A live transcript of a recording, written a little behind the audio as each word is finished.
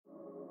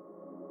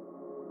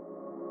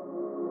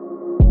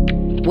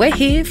We're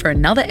here for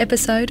another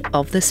episode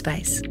of The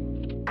Space,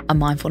 a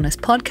mindfulness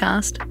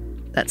podcast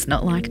that's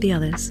not like the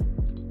others.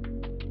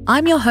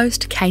 I'm your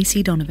host,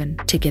 Casey Donovan,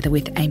 together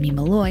with Amy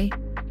Malloy.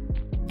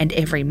 And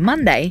every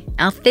Monday,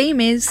 our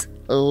theme is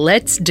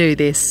Let's Do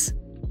This.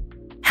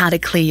 How to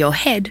clear your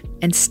head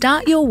and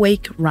start your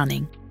week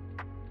running.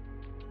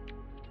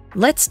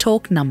 Let's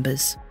talk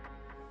numbers.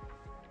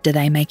 Do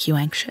they make you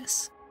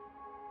anxious?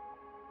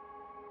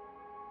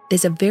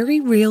 There's a very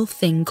real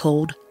thing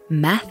called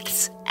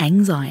maths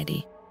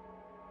anxiety.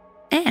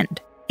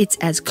 And it's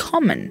as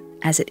common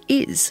as it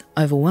is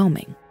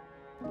overwhelming.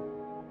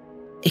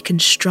 It can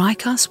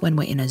strike us when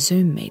we're in a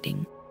Zoom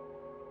meeting.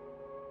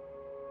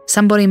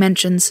 Somebody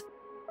mentions,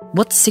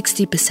 "What's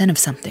 60% of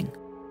something?"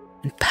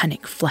 and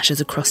panic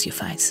flashes across your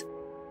face.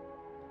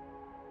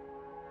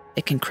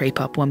 It can creep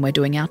up when we're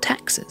doing our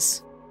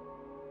taxes,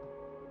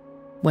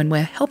 when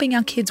we're helping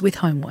our kids with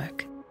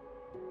homework,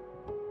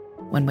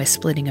 when we're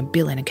splitting a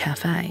bill in a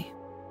cafe.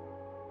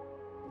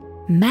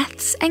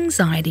 Maths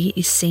anxiety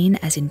is seen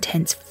as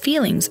intense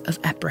feelings of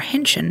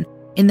apprehension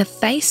in the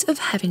face of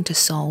having to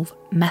solve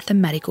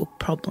mathematical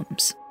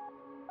problems.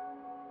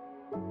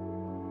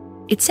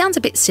 It sounds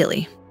a bit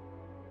silly,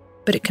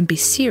 but it can be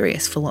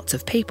serious for lots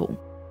of people.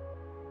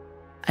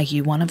 Are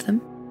you one of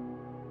them?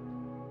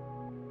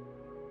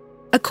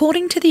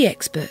 According to the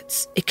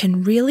experts, it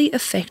can really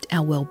affect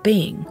our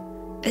well-being,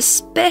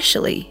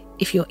 especially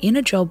if you're in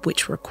a job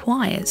which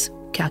requires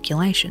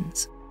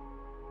calculations.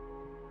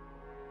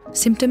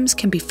 Symptoms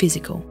can be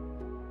physical.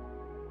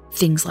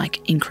 Things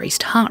like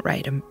increased heart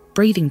rate and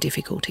breathing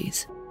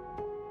difficulties.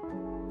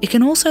 It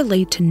can also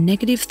lead to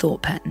negative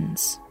thought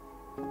patterns.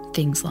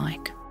 Things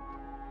like,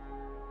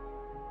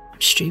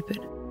 "I'm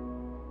stupid,"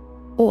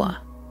 or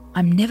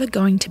 "I'm never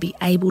going to be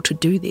able to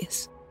do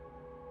this."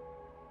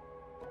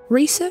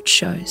 Research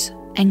shows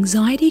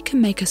anxiety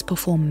can make us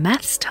perform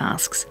maths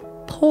tasks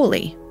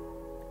poorly,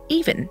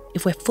 even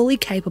if we're fully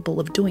capable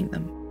of doing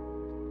them.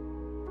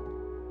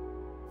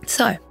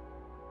 So,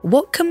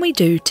 what can we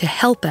do to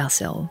help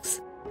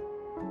ourselves?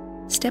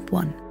 Step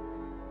 1.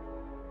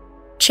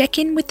 Check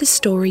in with the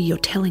story you're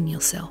telling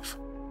yourself.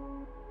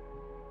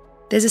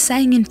 There's a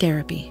saying in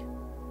therapy,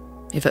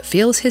 if it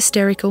feels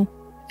hysterical,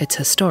 it's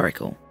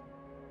historical.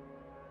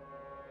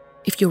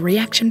 If your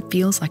reaction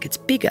feels like it's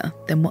bigger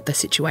than what the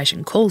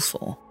situation calls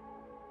for,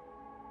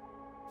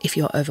 if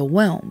you're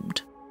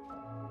overwhelmed,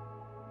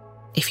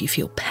 if you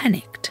feel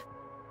panicked,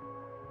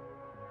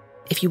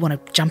 if you want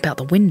to jump out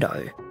the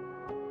window,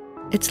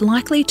 it's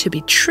likely to be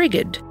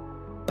triggered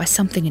by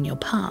something in your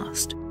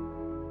past.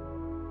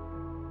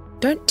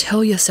 Don't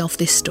tell yourself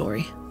this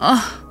story,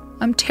 "Oh,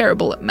 I'm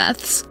terrible at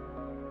maths."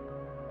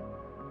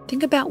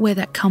 Think about where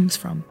that comes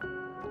from.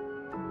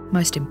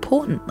 Most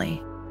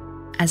importantly,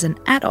 as an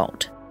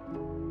adult,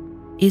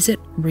 is it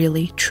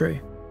really true?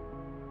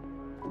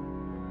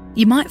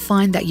 You might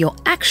find that you're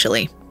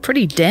actually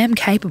pretty damn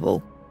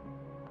capable.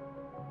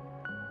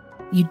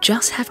 You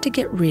just have to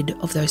get rid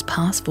of those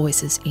past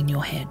voices in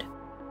your head.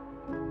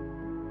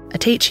 A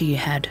teacher you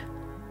had,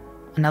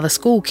 another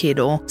school kid,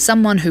 or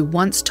someone who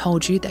once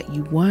told you that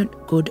you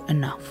weren't good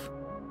enough.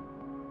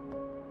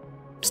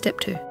 Step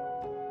 2.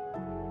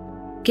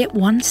 Get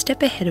one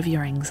step ahead of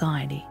your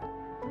anxiety.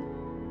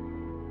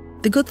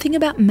 The good thing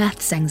about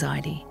maths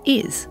anxiety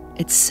is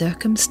it's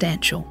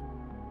circumstantial.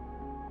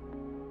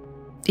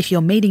 If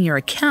you're meeting your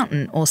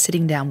accountant or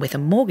sitting down with a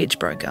mortgage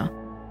broker,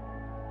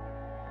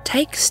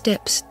 take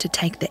steps to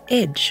take the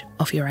edge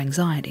off your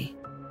anxiety.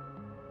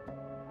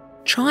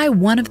 Try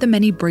one of the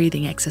many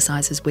breathing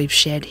exercises we've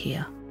shared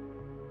here.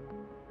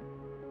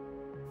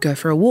 Go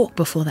for a walk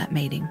before that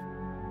meeting.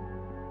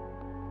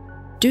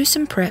 Do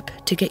some prep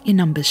to get your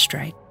numbers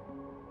straight.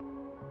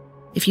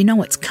 If you know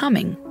what's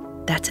coming,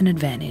 that's an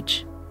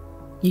advantage.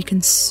 You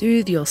can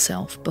soothe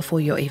yourself before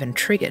you're even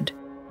triggered.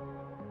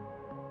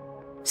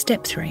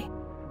 Step 3.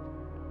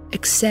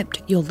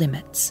 Accept your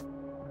limits.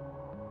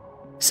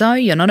 So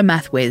you're not a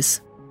math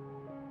whiz.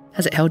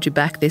 Has it held you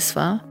back this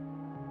far?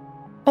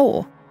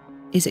 Or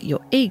is it your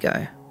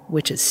ego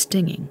which is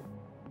stinging?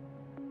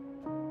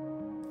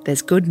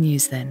 There's good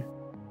news then.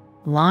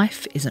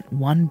 Life isn't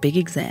one big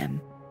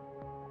exam.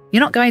 You're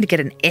not going to get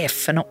an F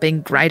for not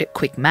being great at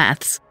quick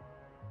maths.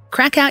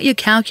 Crack out your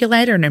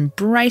calculator and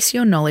embrace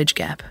your knowledge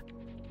gap.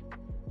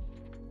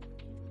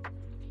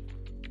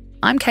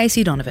 I'm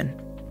Casey Donovan,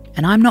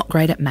 and I'm not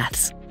great at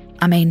maths.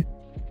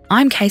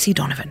 I'm Casey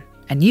Donovan,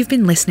 and you've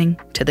been listening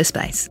to The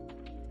Space.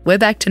 We're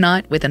back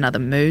tonight with another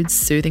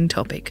mood-soothing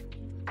topic.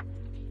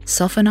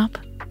 Soften up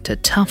to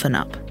toughen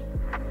up.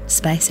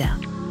 Space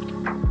out.